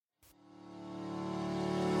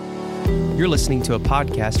You're listening to a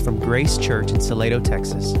podcast from Grace Church in Salado,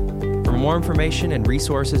 Texas. For more information and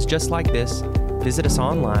resources just like this, visit us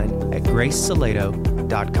online at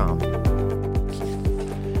gracesalado.com.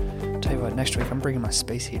 Tell you what, next week I'm bringing my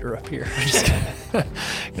space heater up here. I'm just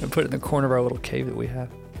gonna put it in the corner of our little cave that we have.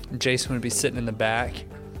 Jason would be sitting in the back.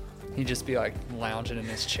 He'd just be like lounging in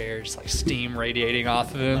his chair, just like steam radiating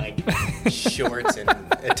off of him. Like shorts and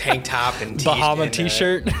a tank top and Bahama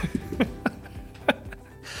t-shirt.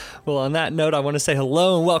 Well, on that note, I want to say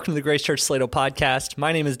hello and welcome to the Grace Church Salado podcast.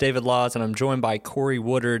 My name is David Laws, and I'm joined by Corey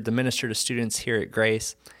Woodard, the minister to students here at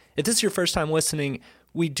Grace. If this is your first time listening,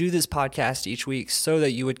 we do this podcast each week so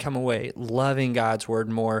that you would come away loving God's word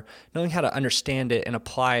more, knowing how to understand it and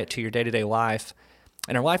apply it to your day-to-day life.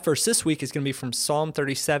 And our life verse this week is going to be from Psalm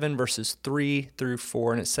 37, verses 3 through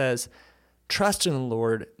 4, and it says, "Trust in the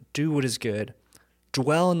Lord, do what is good,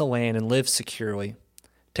 dwell in the land and live securely.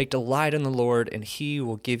 Take delight in the Lord, and he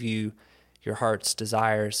will give you your heart's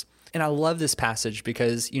desires." And I love this passage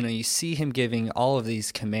because, you see him giving all of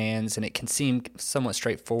these commands, and it can seem somewhat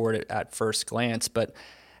straightforward at first glance, but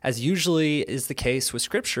as usually is the case with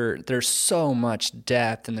Scripture, there's so much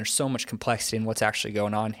depth and there's so much complexity in what's actually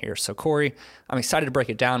going on here. So, Corey, I'm excited to break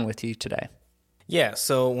it down with you today. Yeah,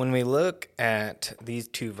 so when we look at these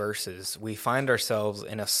two verses, we find ourselves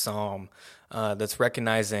in a psalm that's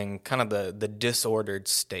recognizing kind of the disordered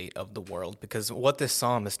state of the world, because what this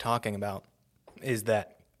psalm is talking about is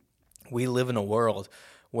that we live in a world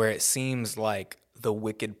where it seems like the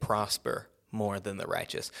wicked prosper more than the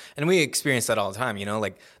righteous. And we experience that all the time,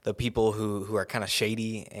 like the people who are kind of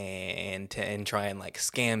shady and try and like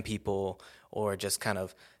scam people or just kind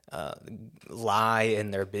of lie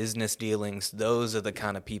in their business dealings. Those are the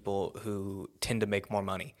kind of people who tend to make more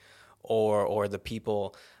money, or the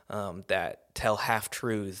people that tell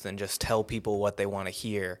half-truths and just tell people what they want to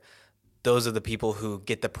hear. Those are the people who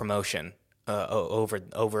get the promotion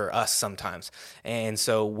over us sometimes. And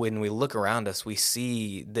so when we look around us, we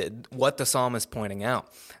see that what the psalm is pointing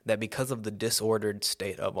out, that because of the disordered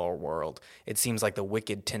state of our world, it seems like the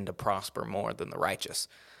wicked tend to prosper more than the righteous.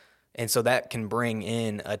 And so that can bring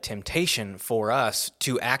in a temptation for us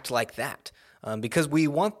to act like that, because we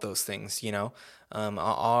want those things.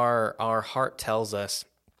 Our heart tells us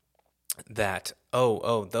that,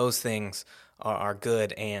 those things are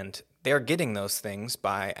good, and they're getting those things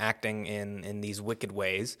by acting in these wicked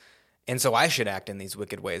ways, and so I should act in these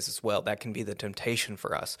wicked ways as well. That can be the temptation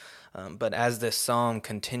for us. But as this psalm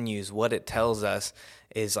continues, what it tells us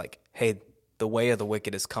is like, hey, the way of the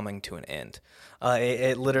wicked is coming to an end.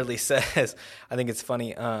 It literally says, I think it's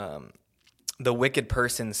funny, the wicked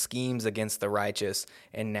person schemes against the righteous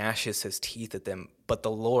and gnashes his teeth at them, but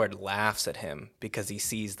the Lord laughs at him because he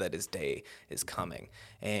sees that his day is coming.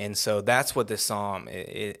 And so that's what this psalm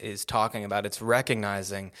is talking about. It's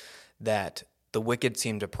recognizing that the wicked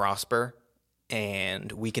seem to prosper,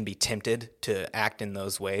 and we can be tempted to act in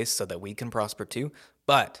those ways so that we can prosper too,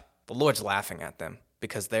 but the Lord's laughing at them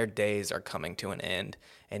because their days are coming to an end,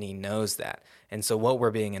 and he knows that. And so what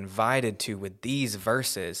we're being invited to with these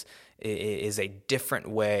verses is a different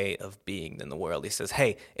way of being than the world. He says,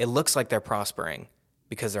 hey, it looks like they're prospering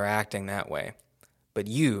because they're acting that way, but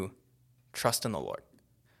you trust in the Lord.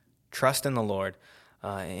 Trust in the Lord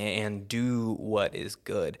and do what is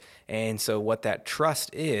good. And so what that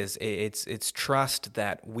trust is, it's trust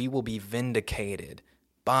that we will be vindicated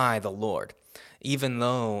by the Lord. Even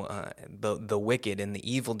though the wicked and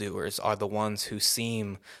the evildoers are the ones who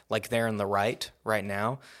seem like they're in the right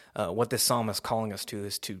now, what this psalm is calling us to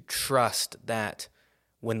is to trust that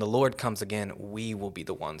when the Lord comes again, we will be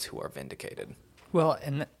the ones who are vindicated. Well,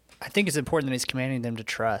 and I think it's important that he's commanding them to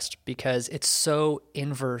trust because it's so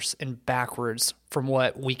inverse and backwards from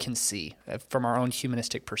what we can see from our own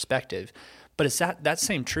humanistic perspective. But it's that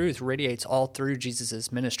same truth radiates all through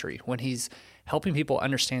Jesus' ministry when he's helping people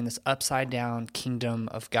understand this upside-down kingdom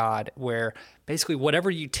of God, where basically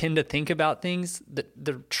whatever you tend to think about things,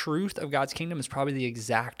 the truth of God's kingdom is probably the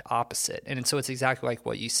exact opposite. And so it's exactly like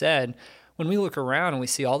what you said. When we look around and we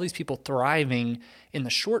see all these people thriving in the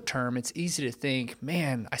short term, it's easy to think,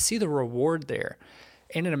 man, I see the reward there.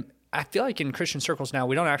 And I feel like in Christian circles now,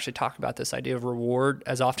 we don't actually talk about this idea of reward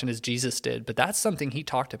as often as Jesus did, but that's something he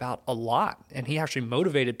talked about a lot. And he actually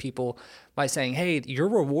motivated people by saying, hey, your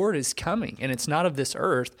reward is coming and it's not of this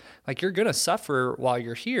earth. Like you're going to suffer while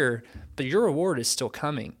you're here, but your reward is still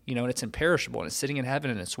coming, and it's imperishable and it's sitting in heaven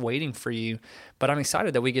and it's waiting for you. But I'm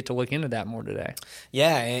excited that we get to look into that more today.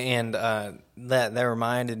 Yeah. And that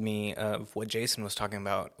reminded me of what Jason was talking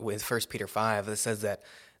about with 1 Peter 5 that says that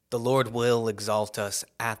the Lord will exalt us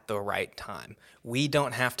at the right time. We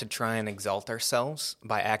don't have to try and exalt ourselves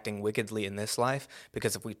by acting wickedly in this life,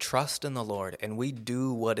 because if we trust in the Lord and we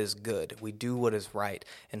do what is good, we do what is right,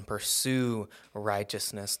 and pursue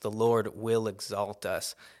righteousness, the Lord will exalt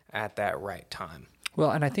us at that right time.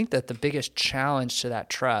 Well, and I think that the biggest challenge to that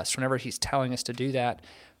trust, whenever he's telling us to do that,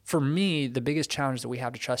 for me, the biggest challenge that we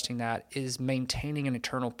have to trusting that is maintaining an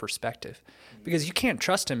eternal perspective, because you can't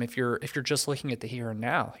trust him if you're just looking at the here and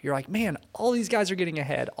now. You're like, man, all these guys are getting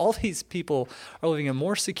ahead. All these people are living a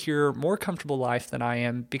more secure, more comfortable life than I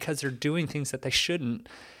am because they're doing things that they shouldn't.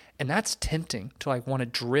 And that's tempting to like want to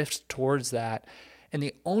drift towards that. And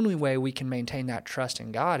the only way we can maintain that trust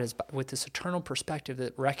in God is with this eternal perspective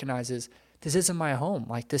that recognizes this isn't my home.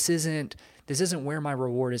 Like this isn't where my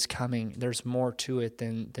reward is coming. There's more to it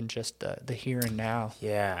than just the here and now.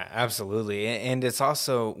 Yeah, absolutely. And it's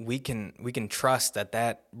also, we can trust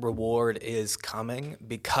that reward is coming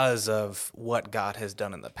because of what God has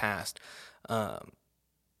done in the past.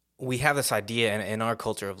 We have this idea in our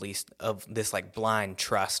culture, at least, of this like blind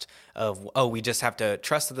trust of, we just have to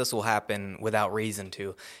trust that this will happen without reason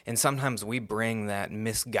to. And sometimes we bring that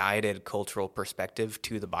misguided cultural perspective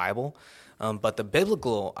to the Bible. But the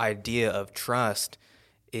biblical idea of trust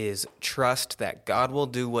is trust that God will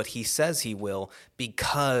do what he says he will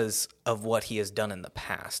because of what he has done in the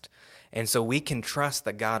past. And so we can trust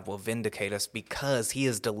that God will vindicate us because he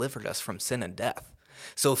has delivered us from sin and death.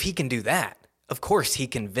 So if he can do that, of course he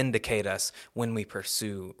can vindicate us when we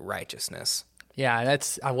pursue righteousness. Yeah,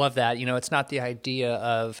 I love that. It's not the idea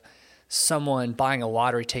of someone buying a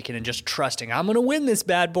lottery ticket and just trusting, I'm going to win this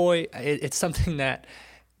bad boy. It's something that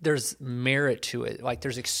there's merit to it. Like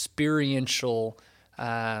there's experiential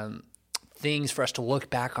things for us to look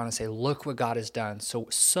back on and say, look what God has done.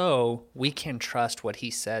 So we can trust what he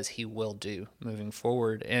says he will do moving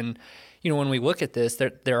forward. And, when we look at this,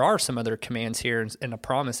 there are some other commands here and a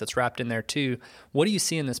promise that's wrapped in there too. What do you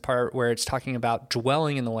see in this part where it's talking about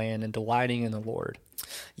dwelling in the land and delighting in the Lord?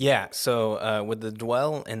 Yeah. So with the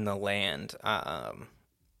dwell in the land, I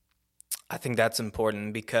think that's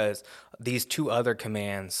important because these two other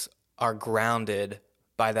commands are grounded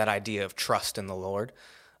by that idea of trust in the Lord.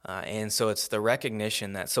 And so it's the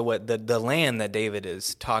recognition that, so what the land that David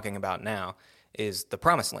is talking about now is the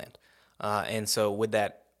promised land. And so with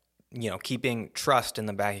that, keeping trust in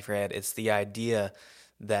the back of your head, it's the idea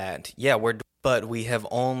that, but we have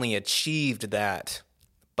only achieved that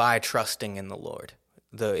by trusting in the Lord.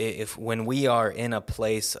 When we are in a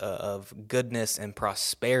place of goodness and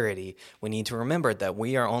prosperity, we need to remember that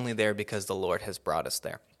we are only there because the Lord has brought us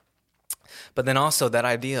there. But then also that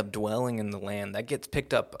idea of dwelling in the land, that gets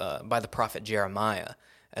picked up by the prophet Jeremiah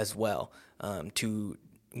as well,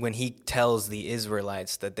 when he tells the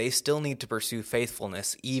Israelites that they still need to pursue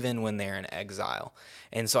faithfulness even when they're in exile.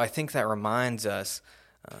 And so I think that reminds us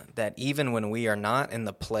that even when we are not in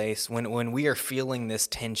the place, when we are feeling this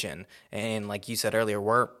tension, and like you said earlier,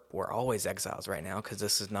 we're always exiles right now because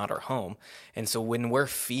this is not our home. And so when we're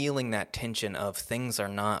feeling that tension of things are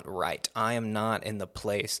not right, I am not in the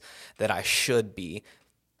place that I should be,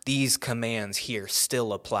 these commands here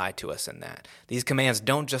still apply to us in that. These commands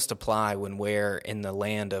don't just apply when we're in the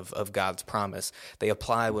land of God's promise. They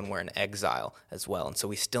apply when we're in exile as well. And so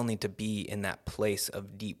we still need to be in that place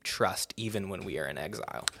of deep trust even when we are in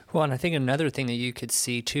exile. Well, and I think another thing that you could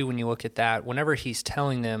see too when you look at that, whenever he's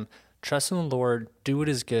telling them, trust in the Lord, do what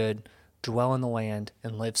is good, dwell in the land,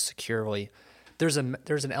 and live securely, there's an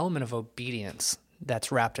element of obedience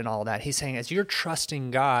that's wrapped in all of that. He's saying, as you're trusting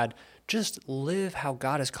God, just live how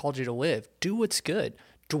God has called you to live. Do what's good.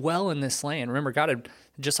 Dwell in this land. Remember, God had,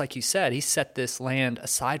 just like you said, he set this land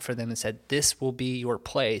aside for them and said, this will be your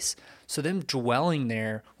place. So them dwelling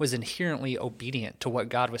there was inherently obedient to what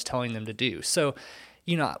God was telling them to do. So,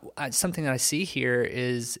 something that I see here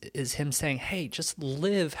is him saying, hey, just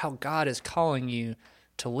live how God is calling you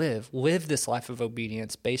to live. Live this life of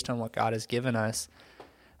obedience based on what God has given us.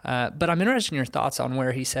 But I'm interested in your thoughts on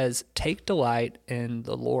where he says, take delight in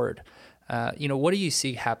the Lord. What do you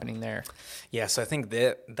see happening there? Yeah, so I think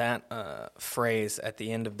that phrase at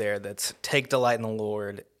the end of there, that's take delight in the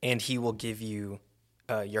Lord and he will give you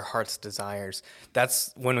your heart's desires.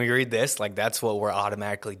 That's when we read this, like that's what we're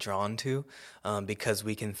automatically drawn to, because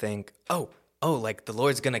we can think, like the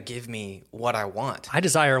Lord's going to give me what I want. I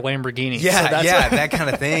desire a Lamborghini. Yeah, so that kind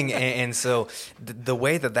of thing. And so the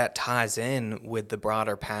way that ties in with the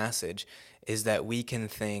broader passage is that we can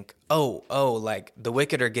think, like the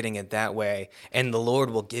wicked are getting it that way, and the Lord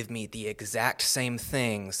will give me the exact same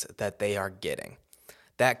things that they are getting.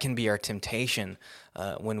 that can be our temptation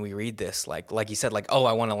when we read this. Like you said, like, oh,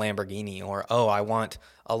 I want a Lamborghini, or oh, I want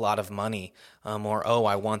a lot of money, or oh,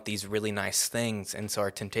 I want these really nice things. And so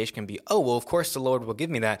our temptation can be, oh, well, of course the Lord will give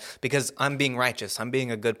me that because I'm being righteous, I'm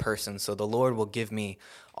being a good person, so the Lord will give me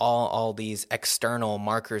all these external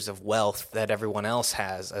markers of wealth that everyone else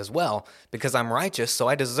has as well because I'm righteous, so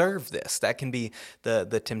I deserve this. That can be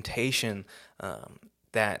the temptation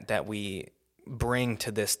that we bring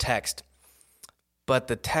to this text. But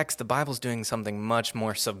the Bible's doing something much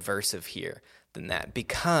more subversive here than that,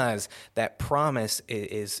 because that promise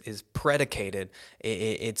is predicated.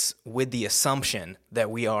 It's with the assumption that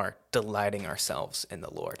we are delighting ourselves in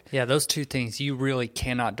the Lord. Yeah, those two things, you really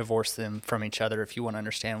cannot divorce them from each other if you want to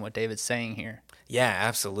understand what David's saying here. Yeah,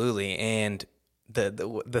 absolutely. And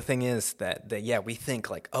the thing is that yeah, we think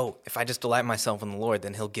like, oh, if I just delight myself in the Lord,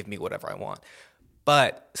 then he'll give me whatever I want.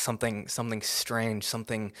 But something strange,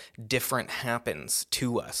 something different happens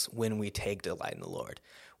to us when we take delight in the Lord.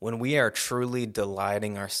 When we are truly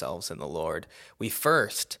delighting ourselves in the Lord, we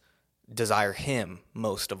first desire him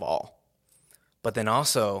most of all. But then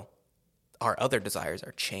also our other desires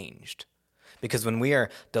are changed. Because when we are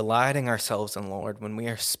delighting ourselves in the Lord, when we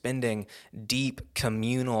are spending deep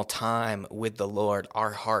communal time with the Lord,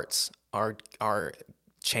 our hearts are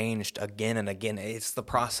changed again and again. It's the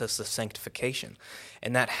process of sanctification.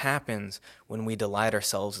 And that happens when we delight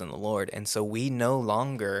ourselves in the Lord. And so we no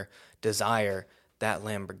longer desire that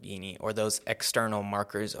Lamborghini or those external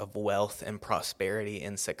markers of wealth and prosperity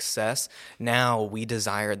and success. Now we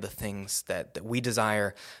desire the things that we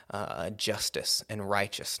desire, justice and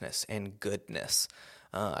righteousness and goodness.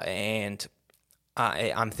 And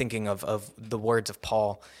I'm thinking of the words of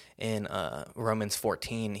Paul in Romans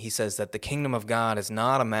 14. He says that the kingdom of God is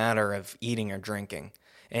not a matter of eating or drinking.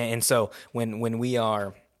 And so when we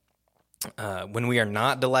are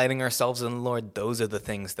not delighting ourselves in the Lord, those are the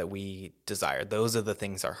things that we desire. Those are the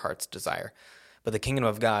things our hearts desire. But the kingdom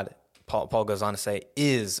of God, Paul goes on to say,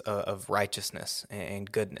 is of righteousness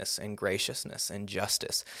and goodness and graciousness and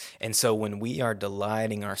justice. And so when we are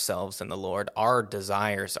delighting ourselves in the Lord, our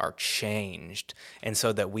desires are changed, and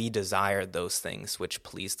so that we desire those things which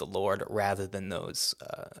please the Lord rather than those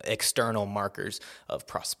external markers of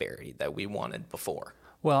prosperity that we wanted before.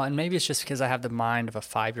 Well, and maybe it's just because I have the mind of a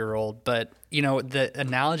 5-year-old, but, the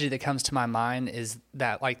analogy that comes to my mind is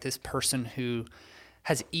that, like, this person who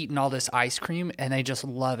has eaten all this ice cream and they just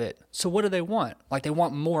love it. So what do they want? Like, they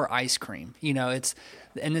want more ice cream. It's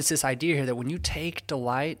this idea here that when you take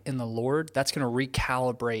delight in the Lord, that's going to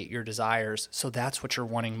recalibrate your desires. So that's what you're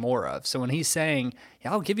wanting more of. So when he's saying,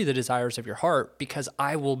 yeah, I'll give you the desires of your heart because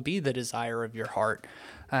I will be the desire of your heart.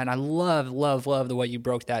 And I love the way you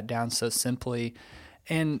broke that down so simply.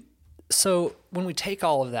 And so when we take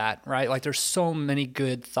all of that, right, like there's so many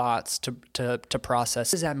good thoughts to process.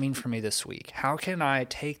 What does that mean for me this week? How can I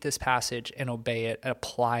take this passage and obey it, and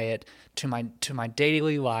apply it to my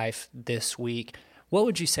daily life this week? What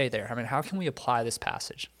would you say there? I mean, how can we apply this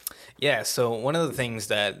passage? Yeah, so one of the things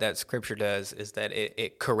that Scripture does is that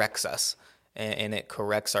it corrects us and it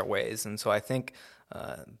corrects our ways. And so I think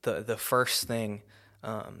the first thing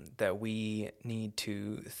that we need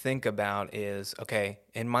to think about is, okay,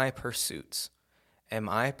 in my pursuits, am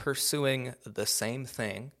I pursuing the same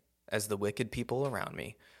thing as the wicked people around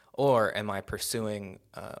me? Or am I pursuing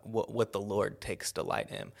what the Lord takes delight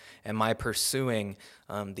in? Am I pursuing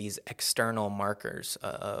these external markers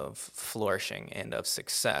of flourishing and of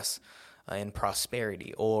success and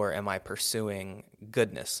prosperity, or am I pursuing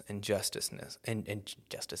goodness and justice and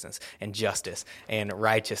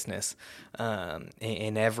righteousness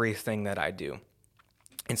in everything that I do?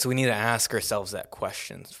 And so we need to ask ourselves that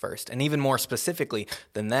question first. And even more specifically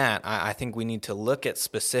than that, I think we need to look at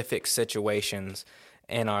specific situations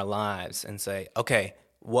in our lives and say, okay,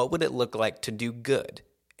 what would it look like to do good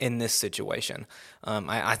in this situation?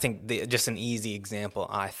 I think just an easy example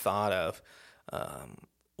I thought of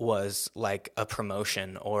was like a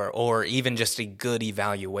promotion or even just a good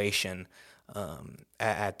evaluation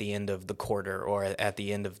at the end of the quarter or at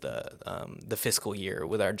the end of the fiscal year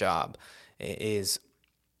with our job is,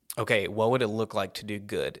 okay, what would it look like to do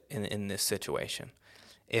good in this situation?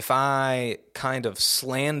 If I kind of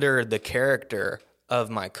slander the character of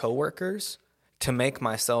my coworkers to make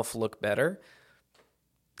myself look better,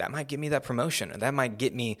 that might give me that promotion, or that might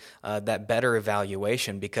get me that better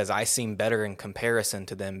evaluation because I seem better in comparison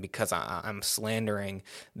to them because I'm slandering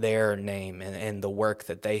their name and the work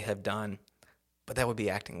that they have done. But that would be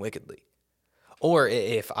acting wickedly. Or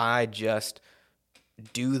if I just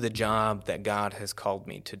do the job that God has called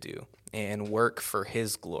me to do, and work for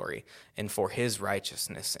his glory and for his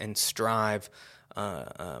righteousness and strive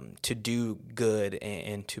to do good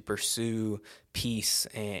and to pursue peace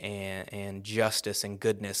and justice and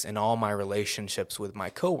goodness in all my relationships with my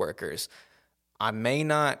coworkers, I may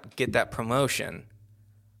not get that promotion,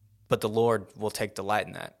 but the Lord will take delight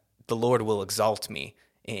in that. The Lord will exalt me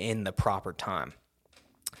in the proper time.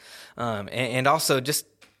 And also, just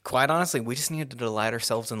quite honestly, we just need to delight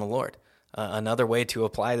ourselves in the Lord. Another way to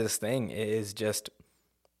apply this thing is just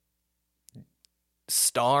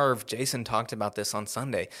starve. Jason talked about this on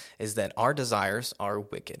Sunday, is that our desires are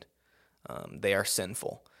wicked. They are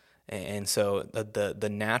sinful. And so the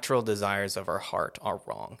natural desires of our heart are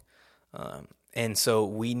wrong. And so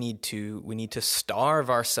we need to starve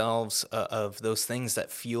ourselves of those things that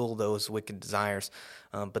fuel those wicked desires,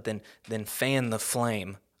 but then fan the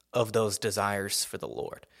flame of those desires for the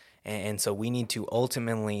Lord. And so we need to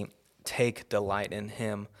ultimately take delight in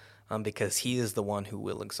him, because he is the one who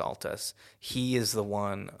will exalt us. He is the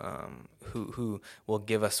one who will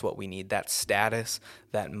give us what we need, that status,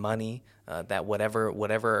 that money, that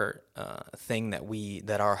whatever thing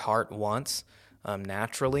that our heart wants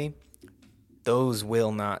naturally. Those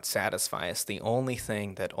will not satisfy us. The only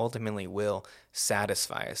thing that ultimately will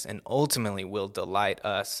satisfy us and ultimately will delight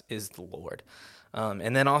us is the Lord.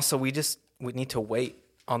 And then also we need to wait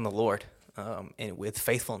on the Lord and with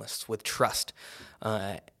faithfulness, with trust.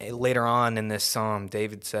 Later on in this psalm,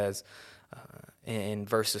 David says in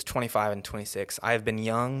verses 25 and 26, I have been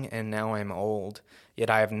young and now I am old,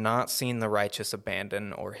 yet I have not seen the righteous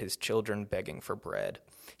abandoned or his children begging for bread.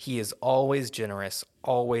 He is always generous,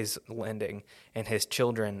 always lending, and his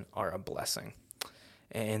children are a blessing.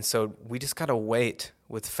 And so we just got to wait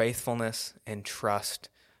with faithfulness and trust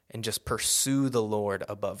and just pursue the Lord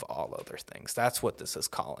above all other things. That's what this is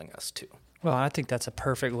calling us to. Well, I think that's a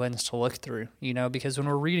perfect lens to look through, because when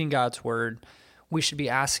we're reading God's word, we should be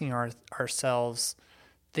asking ourselves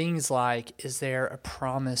things like, is there a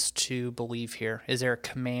promise to believe here? Is there a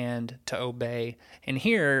command to obey? And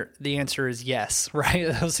here, the answer is yes, right?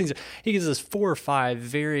 Those things. He gives us 4 or 5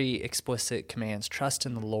 very explicit commands. Trust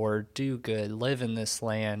in the Lord, do good, live in this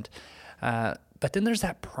land. But then there's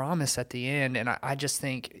that promise at the end, and I just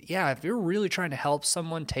think, if you're really trying to help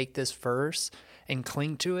someone take this verse and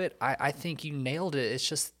cling to it, I think you nailed it. It's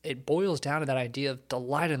just, it boils down to that idea of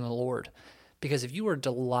delight in the Lord. Because if you are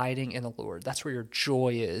delighting in the Lord, that's where your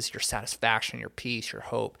joy is, your satisfaction, your peace, your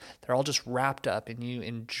hope. They're all just wrapped up in you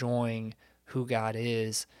enjoying who God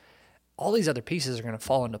is. All these other pieces are going to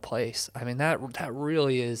fall into place. I mean, that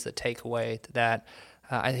really is the takeaway that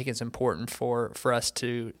I think is important for us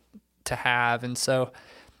to have. And so,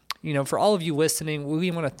 for all of you listening,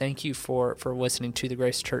 we want to thank you for listening to the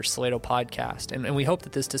Grace Church Salado podcast. And we hope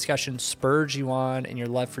that this discussion spurs you on in your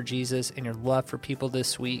love for Jesus and your love for people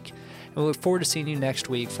this week. And we look forward to seeing you next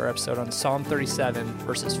week for our episode on Psalm 37,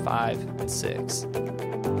 verses 5 and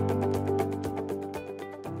 6.